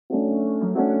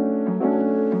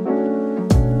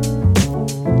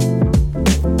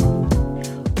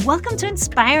Welcome to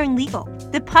Inspiring Legal,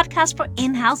 the podcast for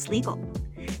in-house legal.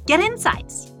 Get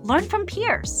insights, learn from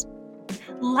peers,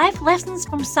 life lessons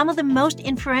from some of the most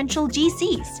influential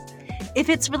GCs. If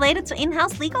it's related to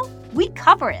in-house legal, we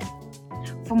cover it.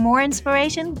 For more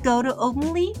inspiration, go to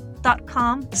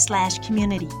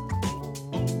openly.com/community.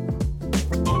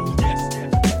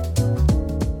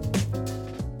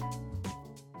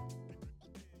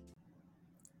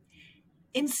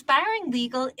 Inspiring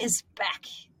Legal is back.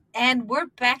 And we're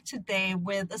back today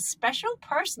with a special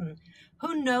person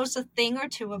who knows a thing or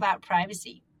two about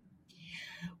privacy.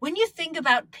 When you think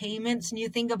about payments and you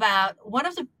think about one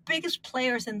of the biggest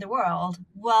players in the world,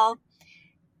 well,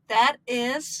 that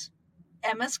is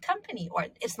Emma's company. Or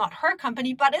it's not her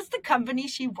company, but it's the company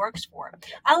she works for.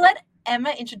 I'll let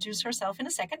Emma introduce herself in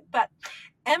a second, but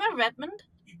Emma Redmond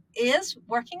is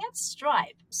working at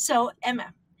Stripe. So,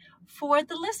 Emma, for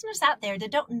the listeners out there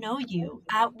that don't know you,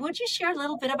 would you share a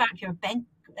little bit about your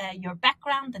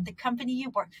background and the company you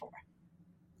work for?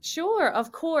 Sure,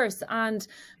 of course. And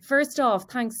first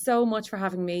off, thanks so much for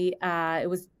having me. I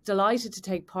was delighted to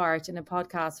take part in a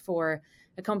podcast for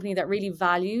a company that really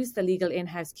values the legal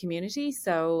in-house community.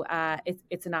 So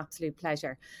it's an absolute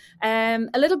pleasure. A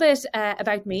little bit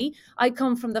about me. I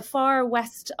come from the far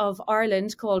west of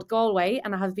Ireland called Galway,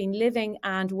 and I have been living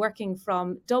and working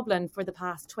from Dublin for the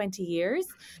past 20 years.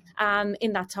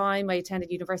 In that time, I attended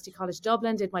University College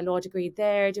Dublin, did my law degree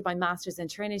there, did my master's in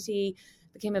Trinity,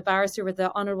 became a barrister with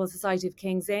the Honourable Society of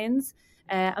King's Inns.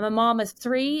 I'm a mom of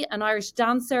three, an Irish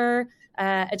dancer,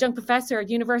 adjunct professor at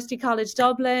University College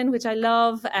Dublin, which I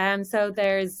love. So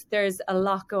there's a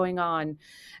lot going on.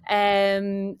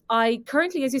 I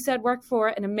currently, as you said, work for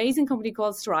an amazing company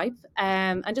called Stripe.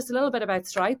 And just a little bit about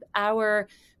Stripe. Our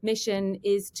mission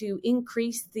is to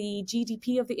increase the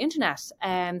GDP of the internet.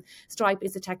 Stripe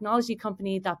is a technology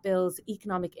company that builds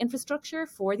economic infrastructure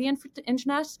for the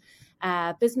internet.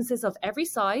 Businesses of every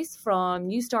size, from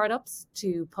new startups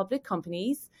to public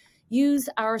companies, use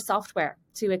our software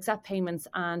to accept payments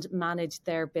and manage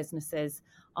their businesses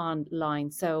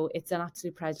online. So it's an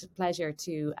absolute pleasure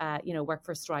to work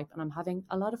for Stripe, and I'm having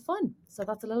a lot of fun. So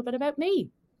that's a little bit about me.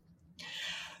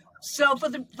 So for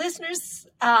the listeners,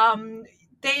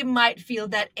 they might feel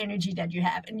that energy that you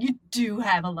have, and you do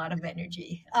have a lot of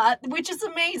energy, which is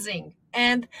amazing.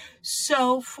 And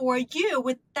so for you,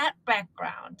 with that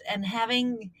background and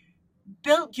having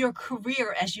built your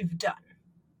career as you've done,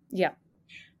 yeah,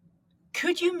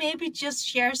 could you maybe just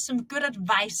share some good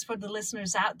advice for the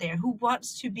listeners out there who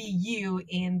wants to be you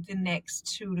in the next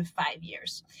 2 to 5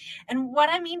 years? And what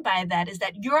I mean by that is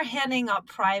that you're heading up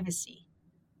privacy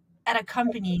at a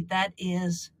company that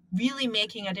is really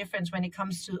making a difference when it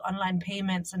comes to online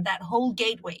payments and that whole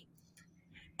gateway.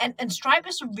 And Stripe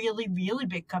is a really, really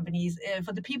big company.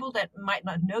 For the people that might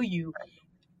not know you,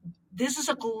 this is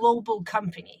a global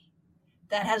company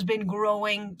that has been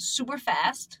growing super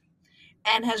fast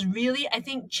and has really, I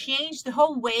think, changed the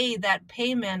whole way that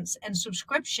payments and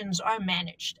subscriptions are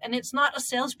managed. And it's not a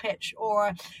sales pitch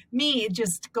or me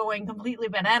just going completely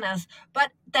bananas,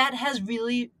 but that has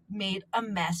really made a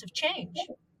massive change.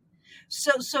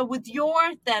 So with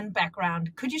your then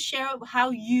background, could you share how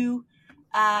you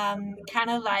kind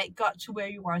of like got to where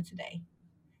you are today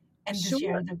and Sure. just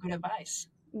share the good advice?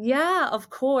 Yeah, of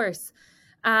course.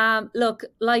 Look,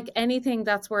 like anything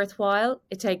that's worthwhile,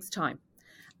 it takes time.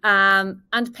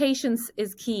 And patience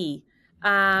is key.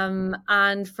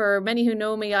 And for many who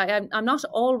know me, I'm not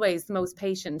always the most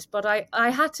patient, but I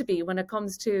had to be when it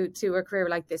comes to a career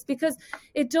like this, because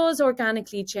it does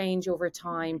organically change over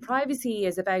time. Privacy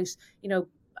is about,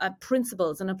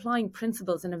 principles and applying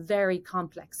principles in a very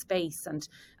complex space. And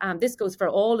this goes for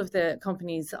all of the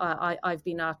companies I've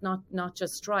been at, not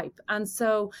just Stripe. And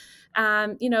so,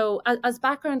 as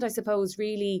background, I suppose,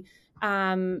 really,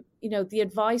 the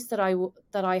advice that I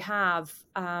have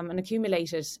and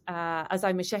accumulated as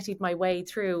I macheted my way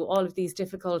through all of these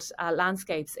difficult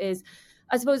landscapes is,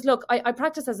 I suppose, look, I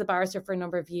practiced as a barrister for a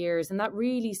number of years, and that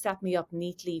really set me up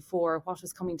neatly for what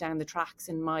was coming down the tracks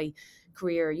in my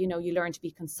career. You learn to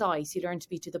be concise, you learn to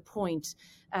be to the point,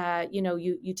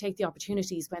 you take the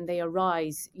opportunities when they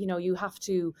arise. You have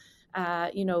to,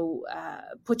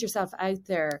 put yourself out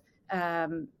there,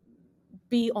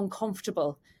 be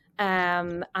uncomfortable,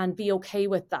 and be okay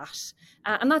with that.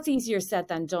 And that's easier said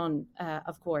than done,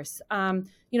 of course. I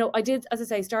did, as I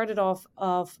say, started off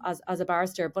as a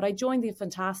barrister, but I joined the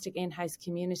fantastic in-house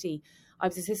community. I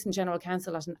was assistant general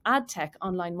counsel at an ad tech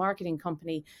online marketing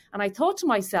company. And I thought to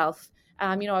myself,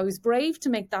 I was brave to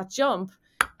make that jump,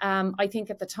 I think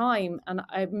at the time, and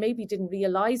I maybe didn't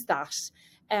realize that.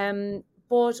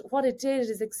 But what it did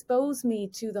is expose me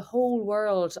to the whole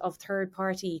world of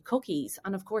third-party cookies.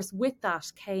 And of course, with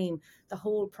that came the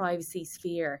whole privacy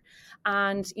sphere.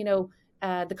 And,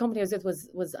 the company I was with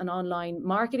was an online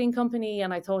marketing company.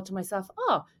 And I thought to myself,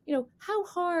 how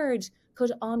hard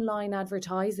could online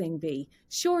advertising be?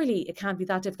 Surely it can't be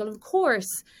that difficult. Of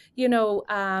course,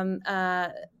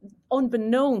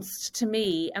 unbeknownst to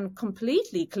me and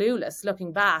completely clueless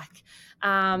looking back,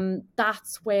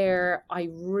 that's where I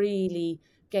really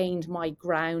gained my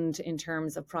ground in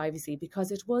terms of privacy,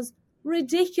 because it was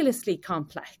ridiculously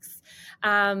complex.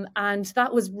 And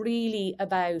that was really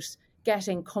about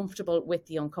getting comfortable with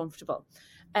the uncomfortable.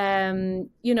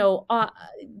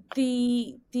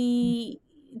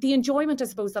 The enjoyment, I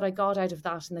suppose, that I got out of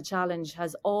that and the challenge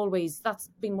that's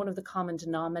been one of the common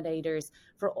denominators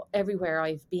for everywhere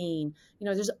I've been.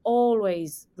 There's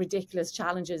always ridiculous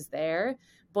challenges there,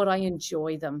 but I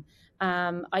enjoy them.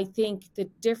 I think the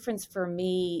difference for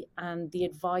me and the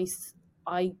advice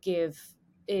I give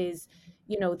is,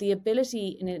 the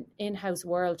ability in an in-house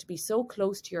world to be so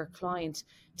close to your client,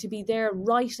 to be there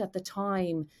right at the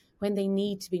time when they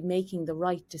need to be making the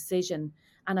right decision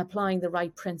and applying the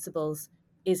right principles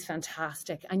is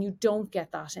fantastic. And you don't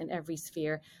get that in every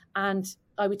sphere. And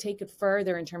I would take it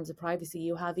further in terms of privacy.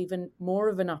 You have even more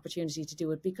of an opportunity to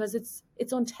do it because it's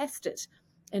untested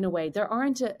in a way. There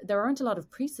aren't a lot of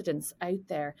precedents out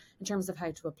there in terms of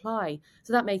how to apply.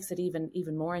 So that makes it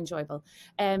even more enjoyable.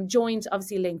 Joined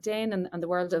obviously LinkedIn and the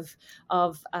world of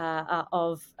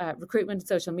recruitment,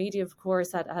 social media, of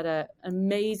course, had an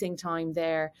amazing time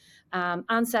there.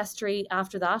 Ancestry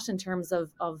after that in terms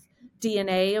of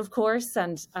DNA, of course,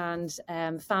 and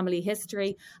family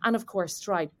history, and of course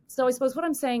Stripe. So I suppose what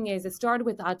I'm saying is it started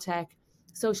with ad tech,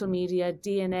 social media,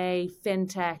 DNA,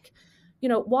 fintech.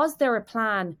 Was there a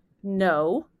plan?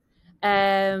 No.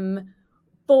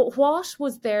 But what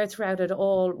was there throughout it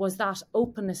all was that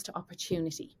openness to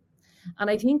opportunity.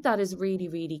 And I think that is really,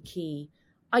 really key.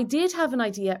 I did have an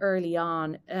idea early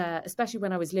on, especially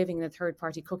when I was living in the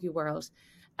third-party cookie world,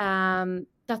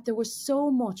 that there was so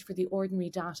much for the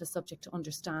ordinary data subject to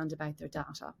understand about their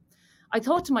data. I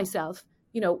thought to myself,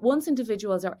 once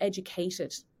individuals are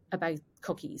educated about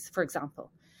cookies, for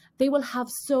example, they will have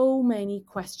so many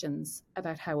questions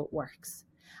about how it works.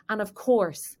 And of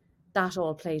course, that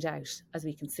all played out, as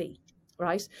we can see,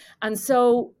 right? And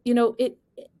so,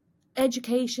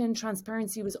 education,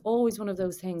 transparency was always one of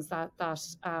those things that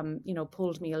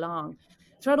pulled me along.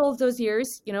 Throughout all of those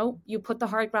years, you put the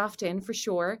hard graft in for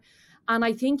sure. And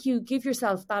I think you give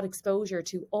yourself that exposure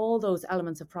to all those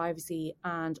elements of privacy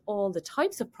and all the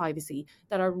types of privacy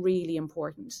that are really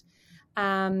important.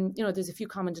 There's a few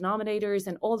common denominators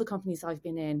in all the companies I've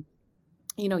been in.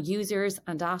 Users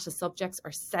and data subjects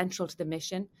are central to the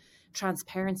mission.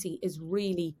 Transparency is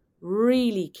really,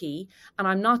 really key. And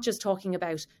I'm not just talking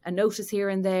about a notice here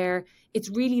and there. It's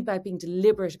really about being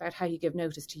deliberate about how you give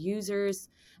notice to users.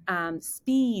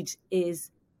 Speed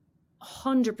is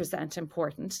 100%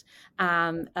 important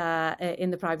in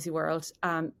the privacy world.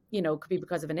 Could be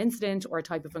because of an incident or a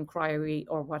type of inquiry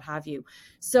or what have you.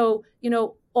 So,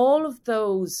 all of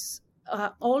those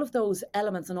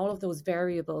elements and all of those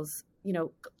variables,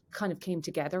 kind of came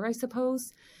together, I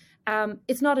suppose.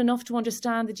 It's not enough to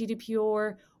understand the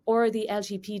GDPR or the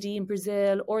LGPD in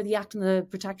Brazil or the Act on the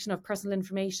Protection of Personal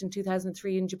Information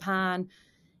 2003 in Japan.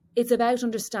 It's about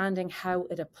understanding how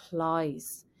it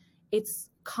applies. It's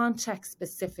context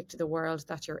specific to the world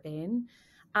that you're in.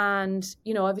 And,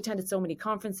 I've attended so many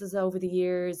conferences over the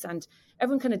years and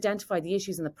everyone can identify the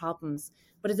issues and the problems,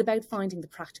 but it's about finding the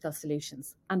practical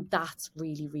solutions. And that's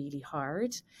really, really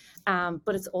hard.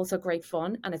 But it's also great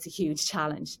fun and it's a huge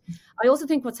challenge. I also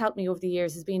think what's helped me over the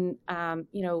years has been,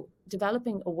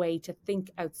 developing a way to think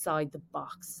outside the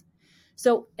box.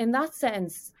 So in that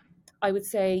sense, I would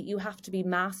say you have to be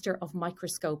master of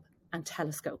microscope and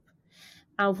telescope.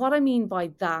 And what I mean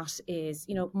by that is,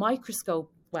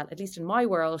 microscope, well, at least in my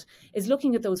world, is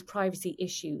looking at those privacy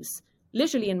issues,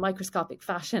 literally in microscopic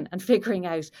fashion and figuring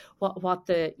out what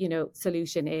the,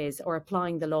 solution is or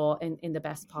applying the law in the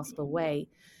best possible way.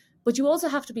 But you also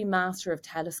have to be master of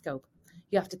telescope.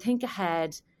 You have to think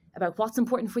ahead about what's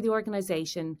important for the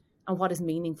organization and what is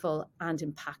meaningful and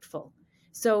impactful.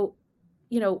 So,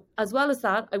 as well as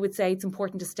that, I would say it's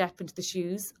important to step into the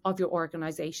shoes of your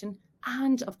organization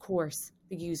and, of course,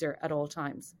 the user at all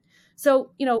times.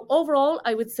 So, overall,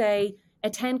 I would say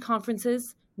attend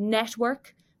conferences,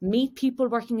 network, meet people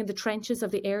working in the trenches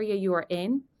of the area you are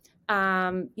in.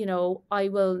 I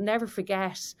will never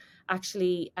forget,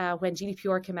 actually, when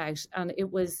GDPR came out, and it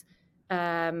was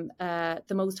the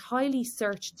most highly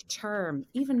searched term,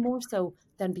 even more so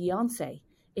than Beyonce,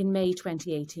 in May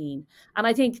 2018. And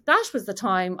I think that was the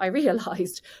time I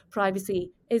realized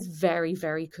privacy is very,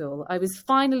 very cool. I was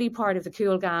finally part of the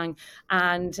cool gang.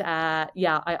 And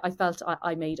I felt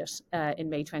I made it in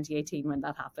May 2018 when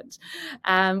that happened.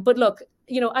 But look,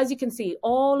 as you can see,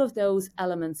 all of those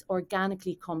elements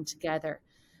organically come together.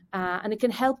 And it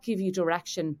can help give you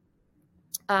direction,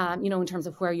 in terms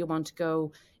of where you want to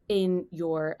go in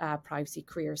your privacy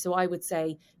career. So I would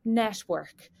say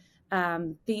network,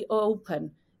 be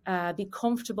open, be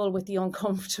comfortable with the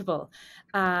uncomfortable.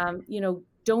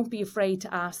 Don't be afraid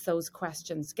to ask those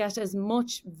questions. Get as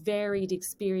much varied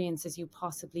experience as you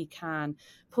possibly can.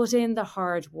 Put in the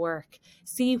hard work.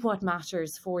 See what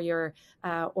matters for your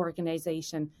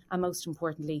organization, and most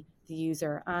importantly, the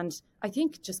user. And I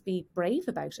think just be brave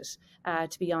about it,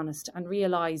 to be honest, and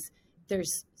realize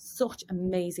there's such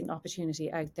amazing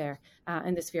opportunity out there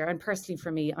in this sphere. And personally,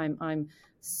 for me, I'm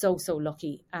so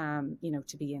lucky,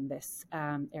 to be in this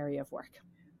area of work.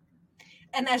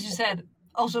 And as you said,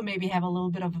 also maybe have a little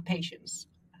bit of a patience.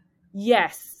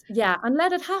 Yes, yeah, and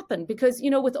let it happen, because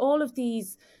with all of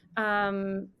these,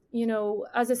 as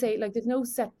I say, like, there's no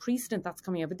set precedent that's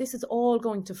coming up, but this is all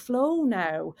going to flow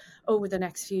now over the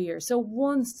next few years. So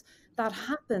once that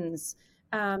happens,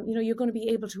 you're going to be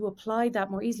able to apply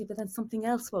that more easily, but then something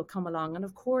else will come along. And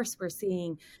of course, we're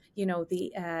seeing,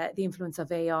 the influence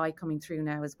of AI coming through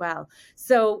now as well.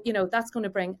 So, that's going to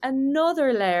bring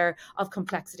another layer of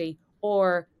complexity,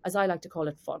 or as I like to call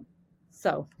it, fun.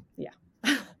 So, yeah.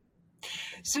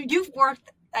 So you've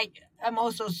worked, I'm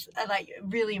also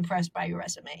really impressed by your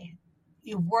resume.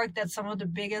 You've worked at some of the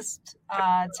biggest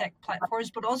tech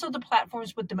platforms, but also the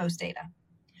platforms with the most data.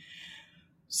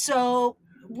 So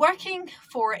working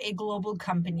for a global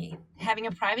company, having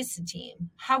a privacy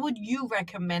team, how would you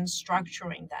recommend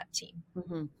structuring that team?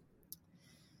 Mm-hmm.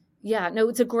 Yeah, no,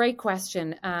 it's a great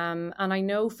question. And I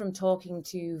know from talking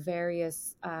to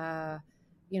various,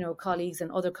 colleagues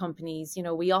and other companies,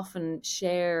 we often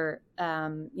share,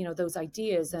 those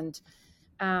ideas, and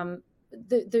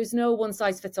there's no one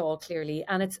size fits all, clearly.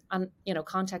 And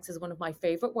context is one of my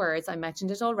favorite words. I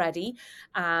mentioned it already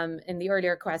in the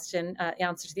earlier question,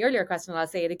 answer to the earlier question, and I'll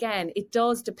say it again. It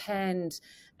does depend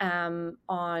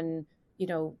on,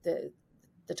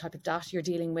 the type of data you're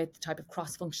dealing with, the type of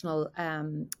cross-functional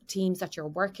teams that you're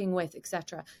working with,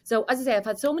 etc. So as I say, I've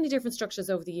had so many different structures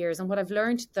over the years, and what I've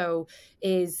learned, though,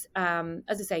 is,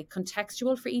 as I say,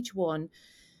 contextual for each one.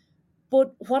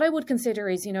 But what I would consider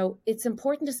is, it's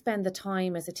important to spend the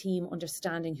time as a team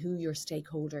understanding who your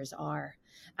stakeholders are.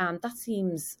 That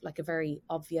seems like a very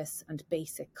obvious and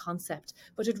basic concept,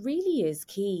 but it really is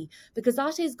key, because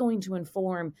that is going to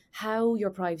inform how your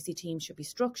privacy team should be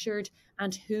structured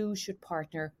and who should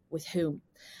partner with whom.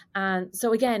 And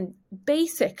so again,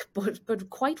 basic, but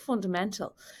quite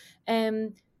fundamental.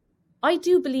 I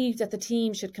do believe that the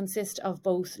team should consist of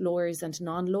both lawyers and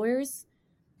non-lawyers.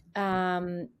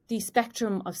 The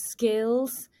spectrum of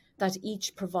skills that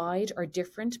each provide are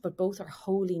different, but both are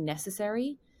wholly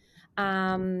necessary.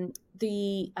 The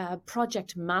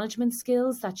project management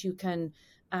skills that you can,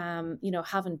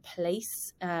 have in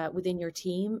place within your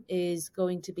team is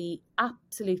going to be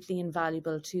absolutely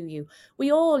invaluable to you.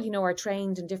 We all, are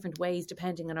trained in different ways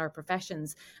depending on our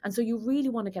professions. And so you really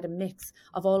want to get a mix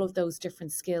of all of those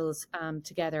different skills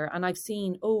together. And I've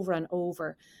seen over and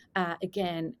over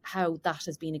again how that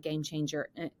has been a game changer.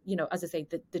 As I say,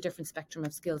 the different spectrum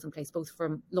of skills in place, both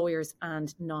from lawyers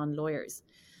and non-lawyers.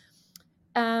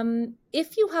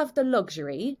 If you have the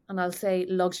luxury, and I'll say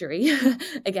luxury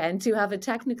again, to have a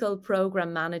technical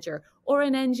program manager or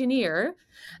an engineer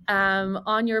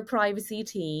on your privacy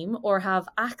team, or have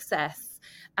access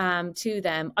to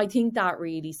them, I think that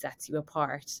really sets you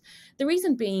apart. The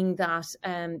reason being that,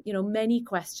 many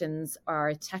questions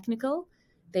are technical,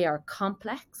 they are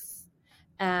complex.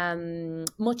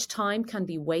 Much time can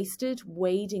be wasted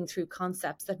wading through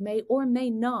concepts that may or may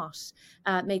not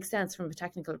make sense from a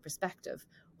technical perspective,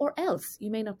 or else you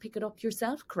may not pick it up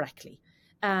yourself correctly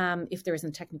if there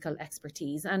isn't technical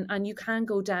expertise. And you can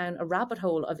go down a rabbit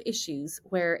hole of issues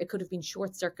where it could have been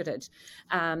short-circuited,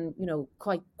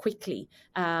 quite quickly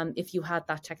if you had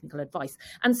that technical advice.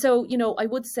 And so, I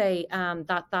would say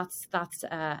that's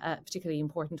a particularly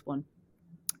important one.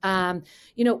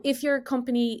 If your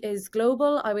company is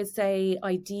global, I would say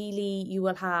ideally you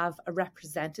will have a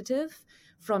representative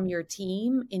from your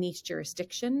team in each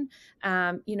jurisdiction.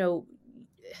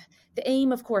 The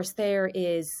aim, of course, there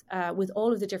is with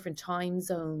all of the different time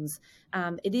zones,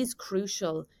 it is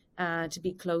crucial to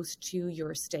be close to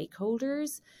your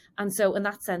stakeholders. And so in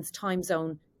that sense, time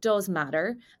zone does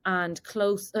matter, and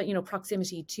close,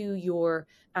 proximity to your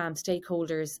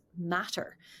stakeholders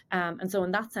matter. And so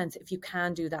in that sense, if you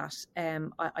can do that,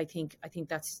 I think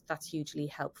that's hugely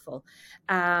helpful.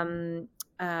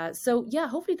 So yeah,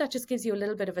 hopefully that just gives you a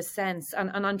little bit of a sense,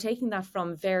 and I'm taking that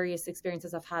from various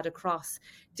experiences I've had across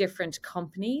different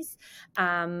companies.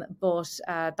 But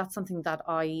that's something that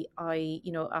I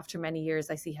after many years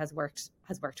I see has worked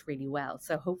really well.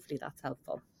 So hopefully that's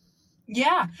helpful.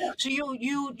 Yeah. So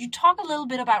you talk a little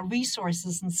bit about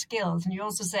resources and skills, and you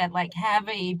also said like have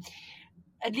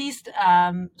at least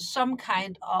some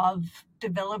kind of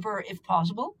developer if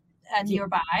possible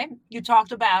nearby. You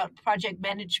talked about project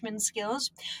management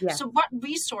skills. Yeah. So what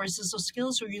resources or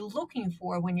skills are you looking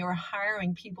for when you're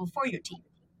hiring people for your team?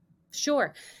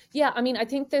 Sure. Yeah. I mean, I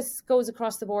think this goes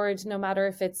across the board, no matter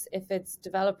if it's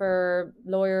developer,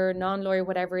 lawyer, non-lawyer,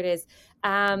 whatever it is.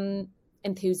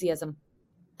 Enthusiasm.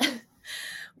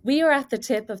 We are at the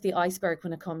tip of the iceberg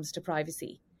when it comes to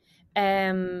privacy.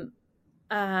 It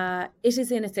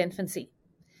is in its infancy.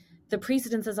 The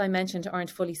precedents, as I mentioned,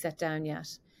 aren't fully set down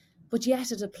yet, but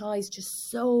yet it applies just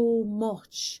so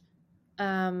much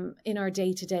in our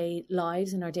day-to-day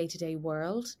lives, in our day-to-day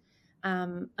world.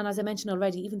 And as I mentioned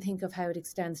already, even think of how it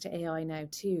extends to AI now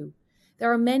too.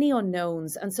 There are many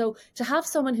unknowns. And so to have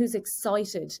someone who's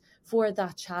excited for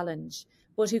that challenge,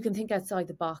 but who can think outside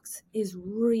the box is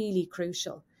really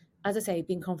crucial. As I say,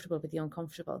 being comfortable with the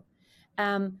uncomfortable.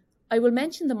 I will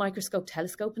mention the microscope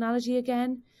telescope analogy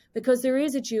again, because there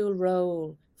is a dual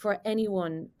role for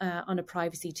anyone on a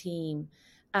privacy team,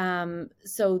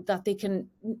 so that they can,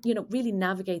 really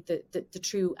navigate the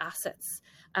true assets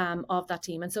of that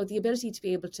team. And so the ability to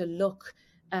be able to look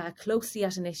closely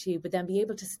at an issue, but then be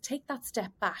able to take that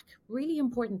step back. Really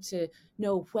important to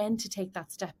know when to take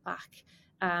that step back.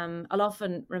 I'll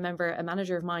often remember a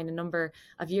manager of mine a number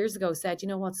of years ago said, you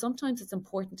know what, sometimes it's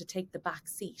important to take the back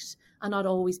seat and not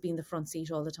always be in the front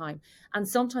seat all the time. And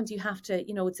sometimes you have to,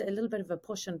 it's a little bit of a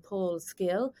push and pull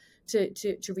skill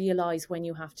to realize when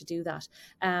you have to do that.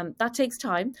 That takes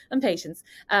time and patience,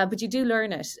 but you do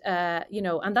learn it,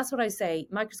 and that's what I say,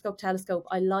 microscope, telescope.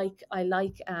 I like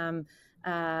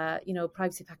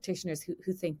privacy practitioners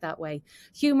who think that way.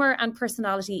 Humor and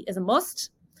personality is a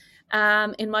must.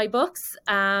 In my books,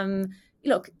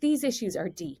 look, these issues are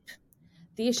deep.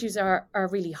 The issues are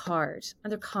really hard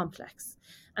and they're complex.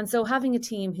 And so having a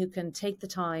team who can take the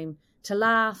time to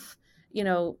laugh,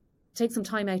 take some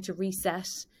time out to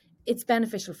reset, it's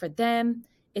beneficial for them.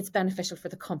 It's beneficial for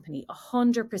the company,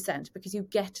 100%, because you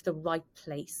get to the right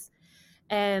place.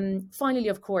 Finally,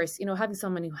 of course, having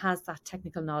someone who has that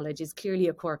technical knowledge is clearly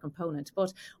a core component.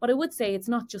 But what I would say, it's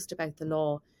not just about the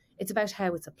law. It's about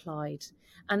how it's applied.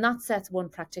 And that sets one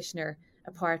practitioner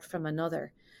apart from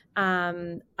another.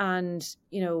 And,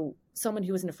 someone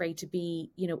who isn't afraid to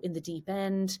be, in the deep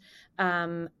end.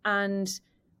 And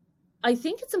I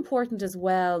think it's important as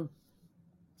well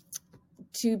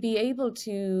to be able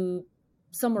to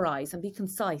summarize and be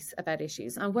concise about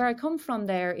issues. And where I come from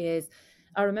there is,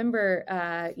 I remember,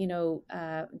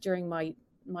 during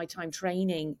my time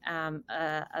training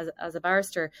as a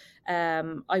barrister,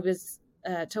 I was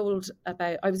informed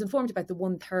about the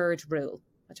 1/3 rule,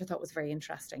 which I thought was very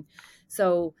interesting.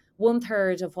 So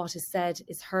 1/3 of what is said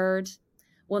is heard,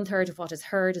 1/3 of what is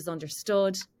heard is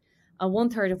understood, and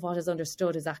 1/3 of what is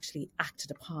understood is actually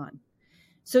acted upon.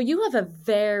 So you have a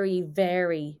very,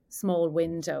 very small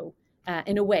window,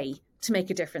 in a way, to make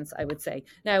a difference, I would say.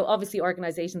 Now, obviously,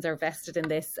 organizations are vested in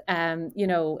this,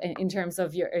 in terms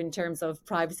of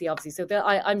privacy, obviously. So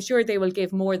I'm sure they will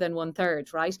give more than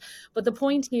 1/3, right? But the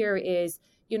point here is,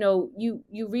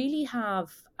 you really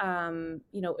have,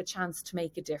 a chance to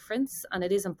make a difference, and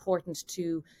it is important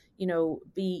to,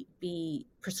 be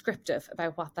prescriptive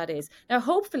about what that is. Now,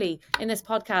 hopefully, in this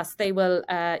podcast, they will,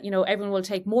 everyone will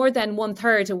take more than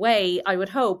 1/3 away, I would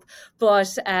hope.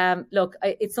 But look,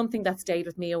 it's something that stayed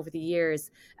with me over the years,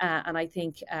 and I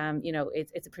think,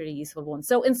 it's a pretty useful one.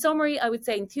 So, in summary, I would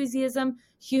say enthusiasm,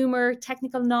 humor,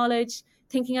 technical knowledge,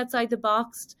 thinking outside the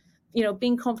box.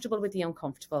 Being comfortable with the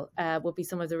uncomfortable would be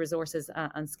some of the resources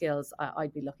and skills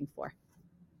I'd be looking for.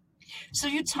 So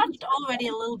you touched already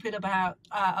a little bit about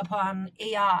upon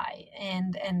AI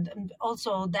and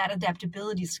also that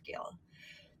adaptability skill.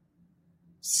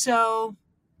 So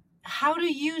how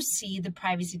do you see the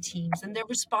privacy teams and their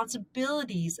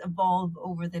responsibilities evolve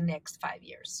over the next 5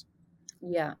 years?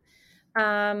 Yeah.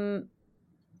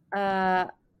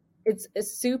 It's a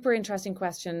super interesting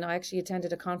question. I actually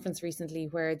attended a conference recently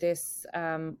where this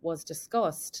was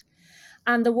discussed,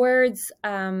 and the words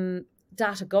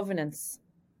data governance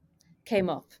came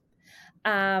up,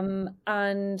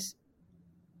 and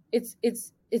it's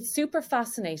it's super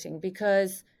fascinating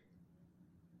because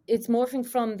it's morphing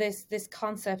from this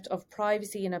concept of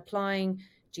privacy and applying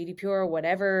GDPR or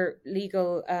whatever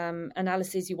legal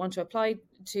analysis you want to apply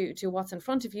to what's in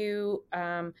front of you.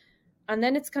 And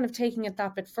then it's kind of taking it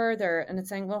that bit further, and it's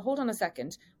saying, well, hold on a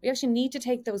second. We actually need to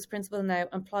take those principles now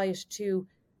and apply it to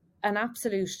an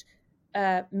absolute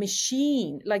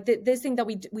machine, like this thing that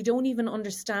we don't even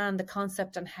understand the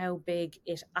concept and how big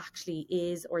it actually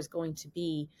is or is going to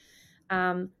be.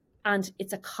 And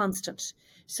it's a constant.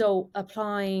 So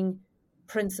applying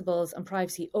principles and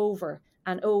privacy over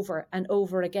and over and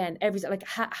over again,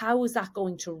 how is that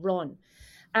going to run?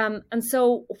 And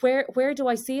so where do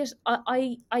I see it?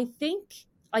 I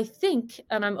think,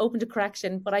 and I'm open to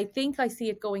correction, but I think I see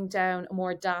it going down a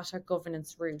more data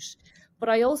governance route. But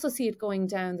I also see it going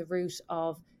down the route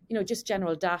of, just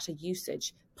general data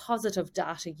usage, positive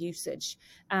data usage,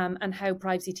 and how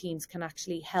privacy teams can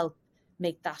actually help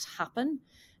make that happen.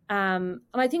 And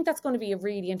I think that's going to be a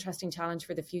really interesting challenge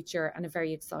for the future and a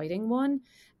very exciting one.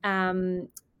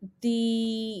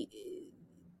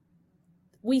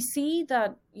 We see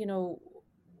that,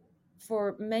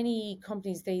 for many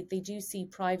companies, they do see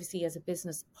privacy as a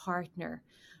business partner.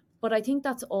 But I think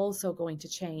that's also going to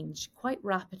change quite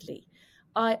rapidly.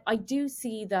 I do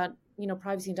see that,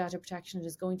 privacy and data protection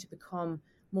is going to become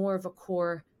more of a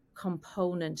core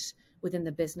component within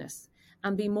the business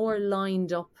and be more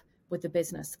lined up with the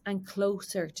business and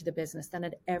closer to the business than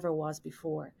it ever was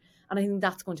before. And I think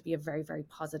that's going to be a very, very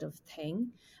positive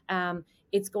thing.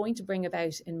 It's going to bring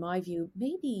about, in my view,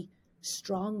 maybe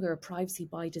stronger privacy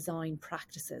by design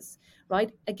practices,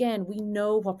 right? Again, we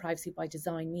know what privacy by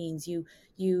design means. You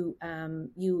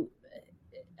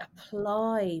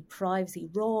apply privacy,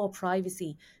 raw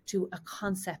privacy, to a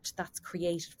concept that's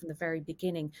created from the very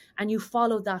beginning, and you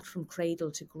follow that from cradle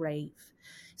to grave.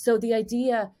 So the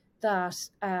idea that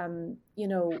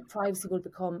privacy will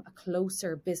become a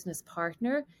closer business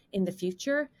partner in the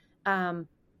future,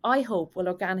 I hope will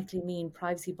organically mean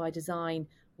privacy by design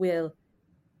will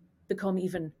become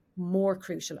even more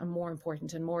crucial and more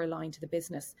important and more aligned to the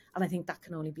business. And I think that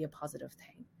can only be a positive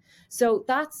thing. So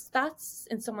that's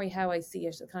in summary how I see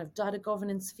it, a kind of data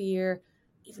governance sphere,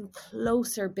 even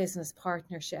closer business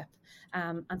partnership,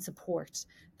 and support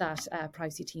that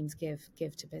privacy teams give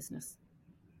to business.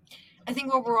 I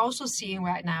think what we're also seeing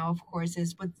right now, of course,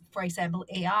 is with, for example,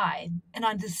 AI and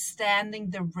understanding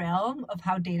the realm of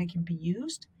how data can be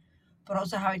used, but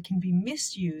also how it can be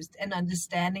misused, and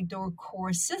understanding their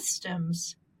core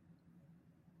systems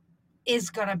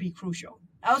is going to be crucial.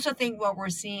 I also think what we're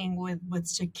seeing with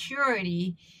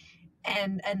security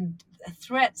and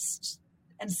threats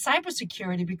and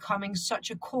cybersecurity becoming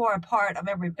such a core part of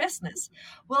every business,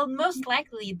 well, most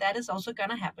likely that is also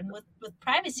going to happen with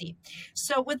privacy.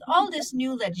 So with all this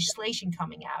new legislation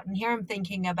coming out, and here I'm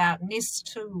thinking about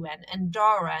NIS2 and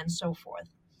DORA and so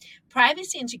forth,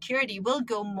 privacy and security will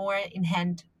go more in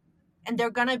hand, and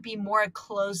they're going to be more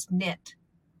close-knit,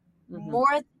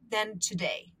 more than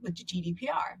today with the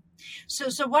GDPR. So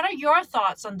what are your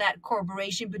thoughts on that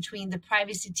cooperation between the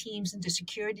privacy teams and the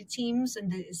security teams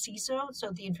and the CISO,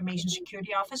 so the information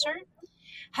security officer?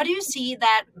 How do you see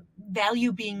that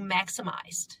value being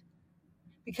maximized?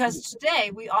 Because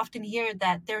today we often hear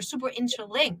that they're super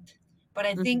interlinked, but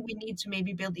I think we need to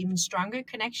maybe build even stronger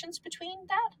connections between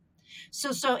that.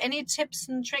 So any tips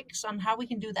and tricks on how we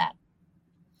can do that?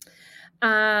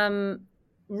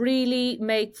 Really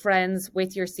make friends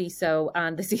with your CISO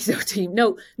and the CISO team.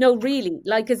 No, really,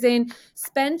 as in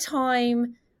spend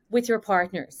time with your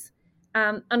partners.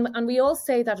 And we all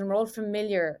say that, and we're all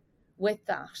familiar with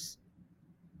that.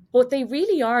 But they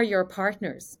really are your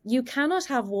partners. You cannot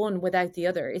have one without the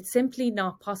other. It's simply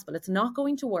not possible. It's not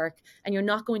going to work, and you're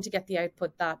not going to get the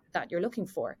output that you're looking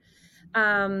for.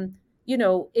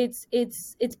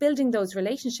 It's building those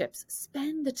relationships.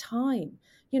 Spend the time,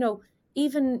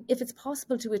 even if it's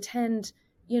possible to attend,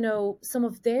 some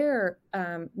of their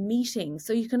meetings,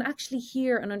 so you can actually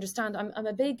hear and understand. I'm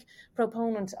a big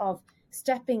proponent of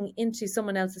stepping into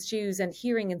someone else's shoes and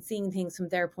hearing and seeing things from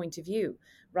their point of view,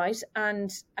 right?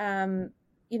 And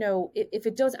if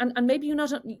it does, and maybe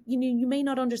you may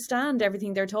not understand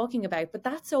everything they're talking about, but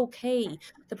that's okay.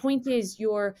 The point is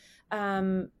you're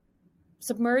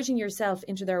submerging yourself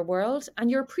into their world, and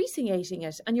you're appreciating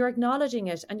it, and you're acknowledging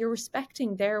it, and you're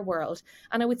respecting their world.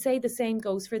 And I would say the same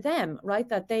goes for them, right?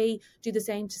 That they do the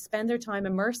same, to spend their time,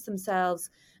 immerse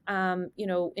themselves,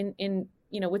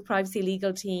 with privacy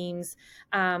legal teams,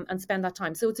 and spend that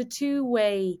time. So it's a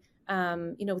two-way,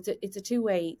 it's a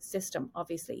two-way system,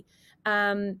 obviously.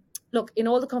 Look, in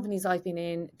all the companies I've been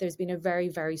in, there's been a very,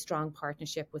 very strong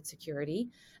partnership with security,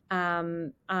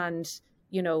 and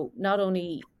not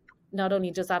only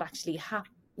does that actually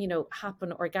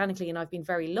happen organically, and I've been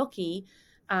very lucky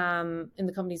in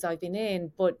the companies I've been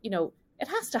in, but it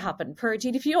has to happen per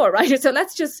GDPR, right? So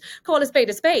let's just call a spade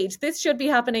a spade. This should be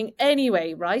happening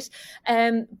anyway, right?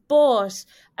 But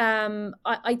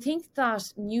I think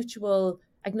that mutual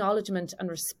acknowledgement and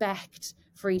respect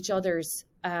for each other's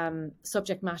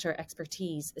subject matter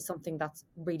expertise is something that's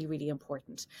really, really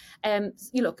important.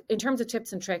 Look, in terms of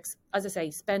tips and tricks, as I say,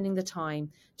 spending the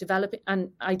time, developing, and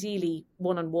ideally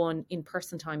one-on-one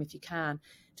in-person time if you can,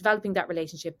 developing that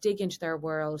relationship, dig into their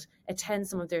world, attend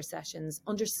some of their sessions,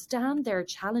 understand their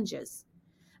challenges.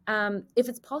 If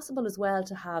it's possible as well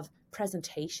to have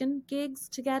presentation gigs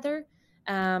together,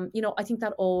 I think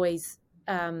that always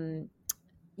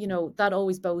that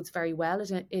always bodes very well.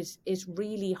 It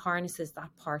really harnesses that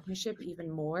partnership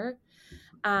even more.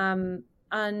 And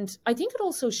I think it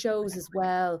also shows as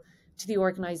well to the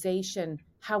organisation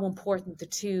how important the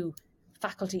two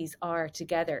faculties are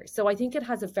together. So I think it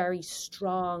has a very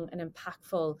strong and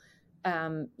impactful,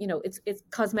 it's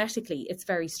cosmetically, it's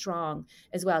very strong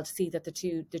as well to see that the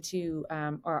two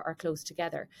are close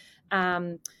together.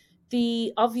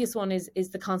 The obvious one is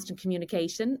the constant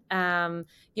communication, and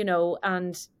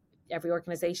every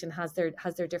organization has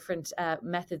their different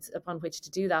methods upon which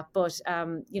to do that. But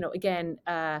again,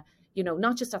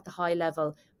 not just at the high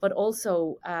level, but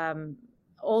also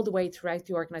all the way throughout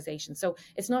the organization. So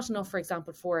it's not enough, for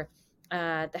example, for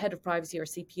the head of privacy or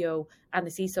CPO and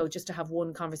the CISO just to have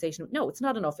one conversation. No, it's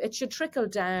not enough. It should trickle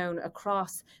down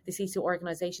across the CISO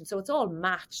organization. So it's all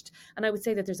matched. And I would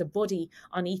say that there's a buddy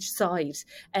on each side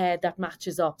that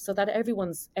matches up so that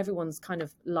everyone's kind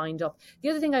of lined up. The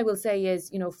other thing I will say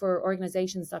is, for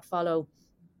organizations that follow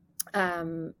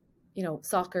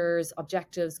SOCRs,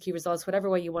 objectives, key results, whatever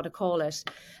way you want to call it.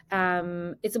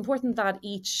 It's important that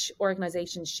each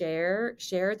organization share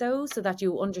those so that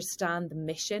you understand the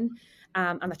mission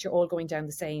and that you're all going down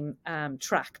the same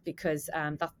track, because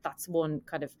that's one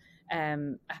kind of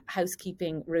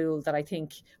housekeeping rule that I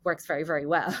think works very, very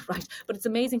well, right? But it's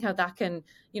amazing how that can,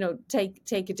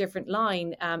 take a different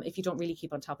line if you don't really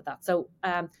keep on top of that. So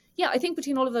I think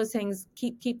between all of those things,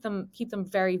 keep them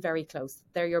very, very close.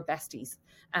 They're your besties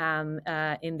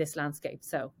in this landscape.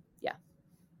 So yeah.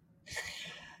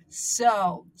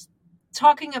 So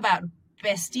talking about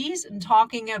besties and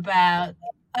talking about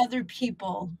other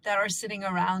people that are sitting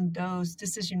around those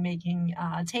decision-making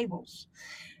tables,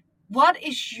 what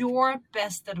is your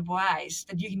best advice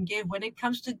that you can give when it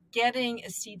comes to getting a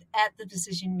seat at the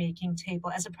decision-making table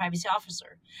as a privacy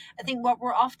officer? I think what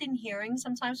we're often hearing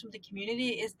sometimes from the community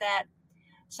is that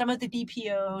some of the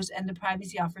DPOs and the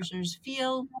privacy officers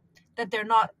feel that they're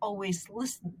not always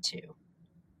listened to.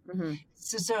 Mm-hmm.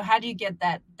 So how do you get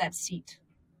that seat?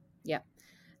 Yeah.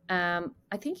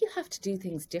 I think you have to do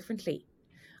things differently.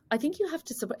 I think you have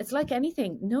to, it's like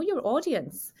anything, know your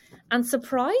audience and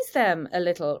surprise them a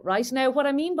little, right? Now, what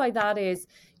I mean by that is,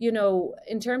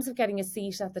 in terms of getting a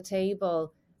seat at the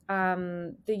table,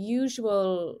 the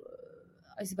usual,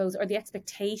 I suppose, or the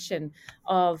expectation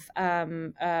of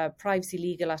privacy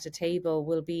legal at a table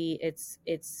will be it's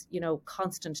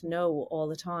constant no all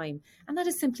the time, and that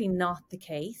is simply not the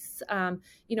case.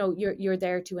 You're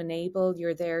there to enable,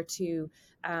 you're there to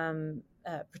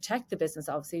protect the business,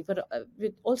 obviously, but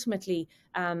ultimately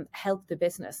help the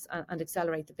business and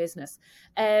accelerate the business.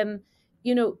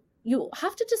 You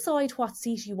have to decide what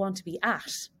seat you want to be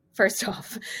at. First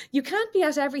off, you can't be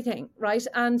at everything, right?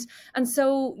 And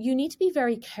so you need to be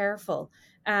very careful,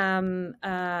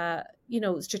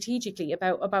 strategically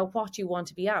about what you want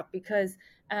to be at, because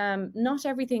not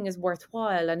everything is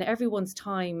worthwhile and everyone's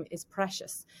time is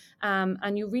precious,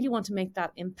 and you really want to make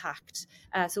that impact.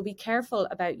 So be careful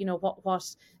about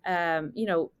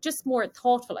just more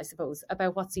thoughtful, I suppose,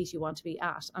 about what seat you want to be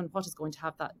at and what is going to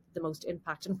have the most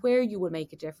impact and where you will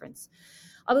make a difference.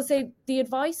 I would say the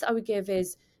advice I would give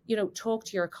is, talk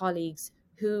to your colleagues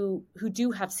who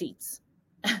do have seats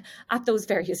at those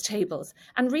various tables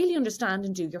and really understand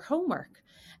and do your homework.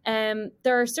 There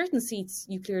are certain seats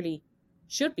you clearly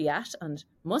should be at and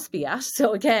must be at.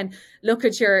 So again, look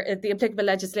at the applicable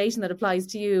legislation that applies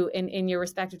to you in your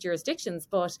respective jurisdictions.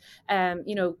 But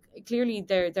clearly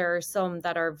there are some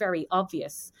that are very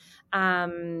obvious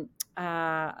in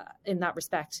that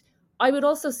respect. I would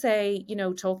also say,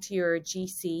 talk to your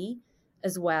GC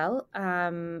as well,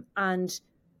 and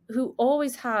who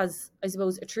always has, I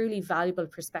suppose, a truly valuable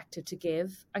perspective to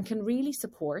give and can really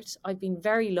support. I've been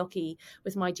very lucky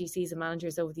with my GCs and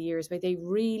managers over the years where they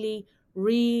really,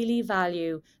 really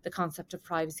value the concept of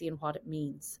privacy and what it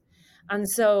means. And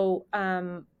so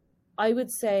I would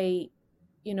say,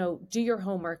 do your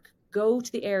homework, go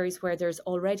to the areas where there's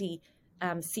already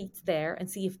seats there and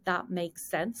see if that makes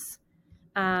sense.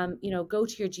 Go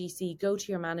to your GC, go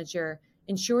to your manager,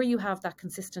 ensure you have that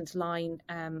consistent line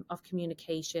of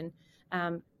communication.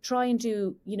 Try and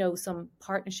do, some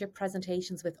partnership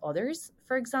presentations with others,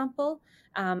 for example,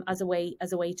 as a way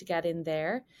to get in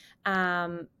there.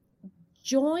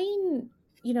 Join,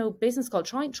 business calls.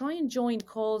 Try and join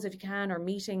calls if you can, or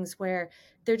meetings where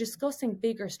they're discussing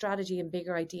bigger strategy and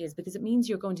bigger ideas, because it means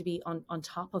you're going to be on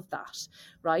top of that,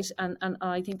 right? And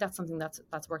I think that's something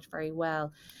that's worked very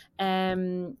well.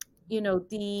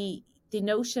 The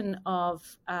notion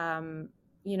of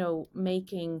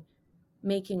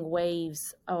making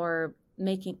waves, or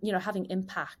having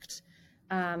impact,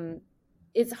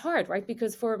 it's hard, right?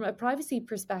 Because from a privacy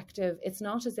perspective, it's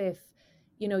not as if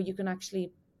you can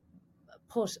actually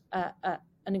put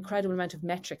an incredible amount of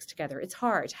metrics together. It's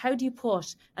hard. How do you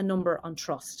put a number on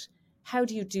trust? How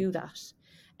do you do that?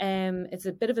 It's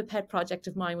a bit of a pet project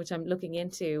of mine, which I'm looking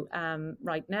into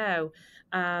right now.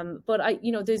 But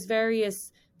there's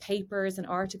various papers and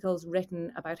articles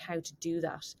written about how to do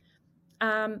that.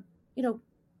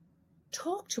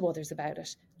 Talk to others about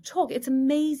it. It's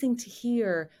amazing to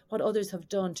hear what others have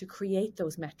done to create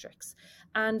those metrics.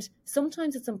 And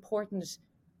sometimes it's important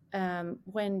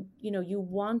when you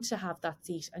want to have that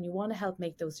seat and you want to help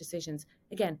make those decisions.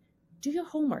 Again, do your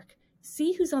homework.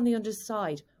 See who's on the other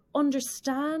side.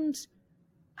 Understand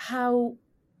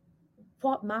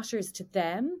what matters to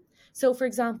them. So, for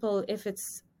example, if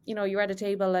it's you're at a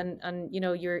table and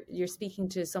you're speaking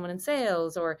to someone in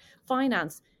sales or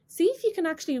finance, see if you can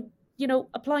actually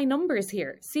apply numbers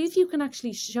here. See if you can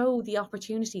actually show the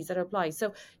opportunities that apply.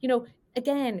 So,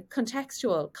 again, context,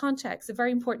 a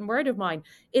very important word of mine.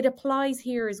 It applies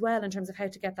here as well in terms of how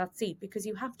to get that seat, because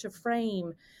you have to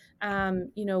frame,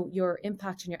 your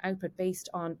impact and your output based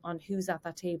on who's at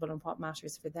that table and what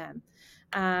matters for them.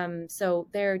 So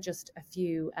they're just a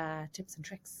few tips and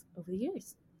tricks over the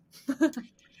years.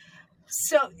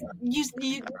 So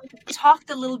you talked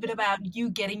a little bit about you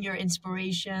getting your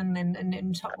inspiration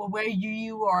and where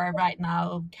you are right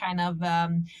now, kind of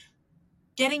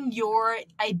getting your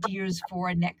ideas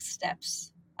for next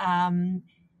steps.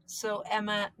 So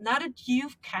Emma, now that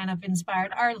you've kind of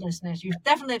inspired our listeners, you've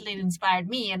definitely inspired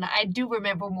me, and I do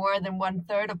remember more than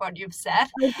 1/3 of what you've said.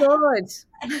 Oh, good.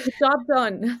 Job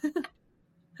done.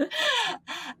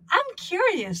 I'm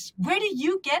curious, where do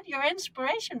you get your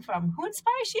inspiration from? Who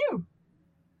inspires you?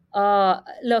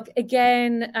 Look,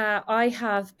 again, I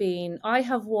have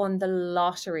won the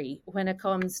lottery when it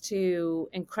comes to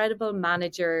incredible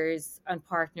managers and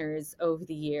partners over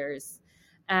the years.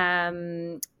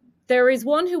 There is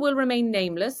one who will remain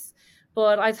nameless,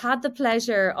 but I've had the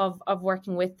pleasure of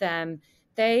working with them.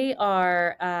 They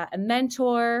are a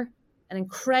mentor, an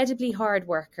incredibly hard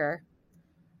worker,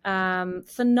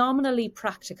 phenomenally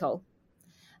practical.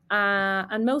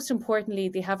 And most importantly,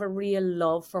 they have a real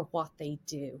love for what they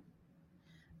do.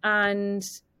 And,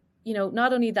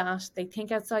 not only that, they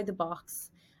think outside the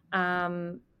box,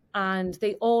 and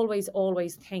they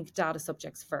always think data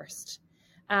subjects first.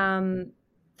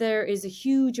 There is a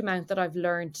huge amount that I've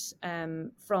learned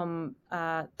from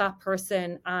that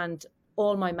person and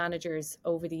all my managers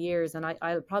over the years, and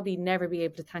I'll probably never be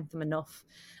able to thank them enough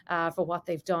for what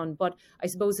they've done. But I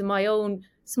suppose in my own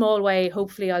small way,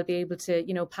 hopefully I'll be able to,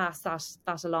 pass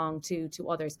that along to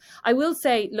others. I will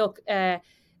say, look,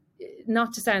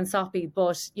 not to sound soppy,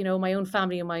 but, my own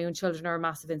family and my own children are a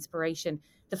massive inspiration.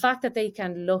 The fact that they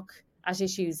can look at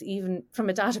issues even from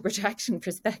a data protection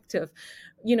perspective,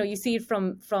 you see it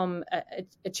from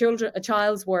a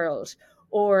child's world,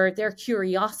 or their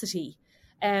curiosity,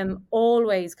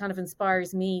 always kind of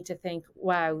inspires me to think,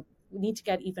 wow, we need to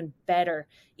get even better,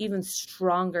 even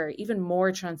stronger, even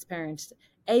more transparent,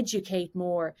 educate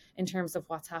more in terms of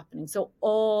what's happening. So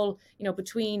all,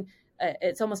 between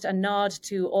it's almost a nod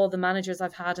to all the managers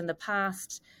I've had in the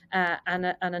past,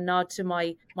 and a nod to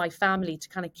my family to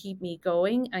kind of keep me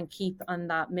going and keep on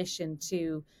that mission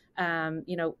to,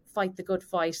 fight the good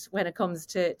fight when it comes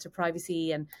to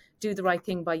privacy and do the right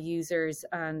thing by users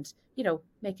and,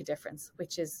 make a difference,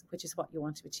 which is what you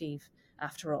want to achieve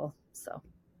after all. So.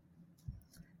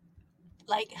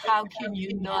 Like, how can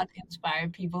you not inspire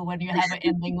people when you have an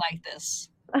ending like this?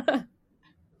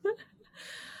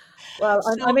 Well,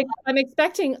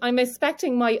 I'm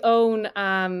expecting my own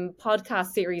podcast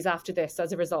series after this.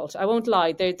 As a result, I won't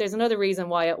lie. There's another reason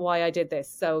why I did this.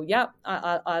 So yeah,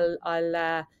 I'll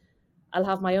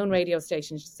have my own radio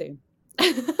station soon.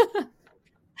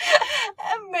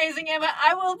 Amazing, Emma.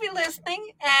 I will be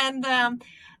listening, and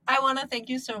I want to thank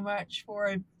you so much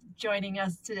for joining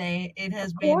us today. It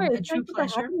has been a true pleasure. Thank you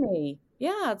for having me.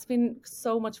 Yeah, it's been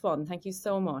so much fun. Thank you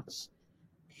so much.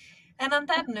 And on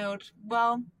that note,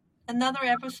 well, another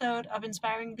episode of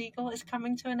Inspiring Legal is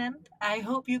coming to an end. I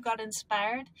hope you got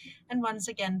inspired. And once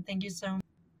again, thank you so much.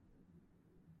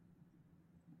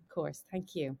 Of course.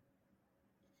 Thank you.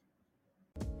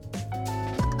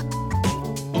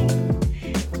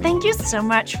 Thank you so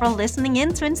much for listening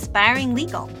in to Inspiring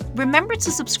Legal. Remember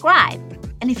to subscribe.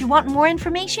 And if you want more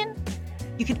information,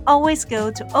 you can always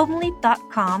go to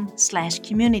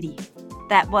openly.com/community.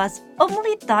 That was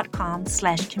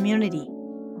openly.com/community.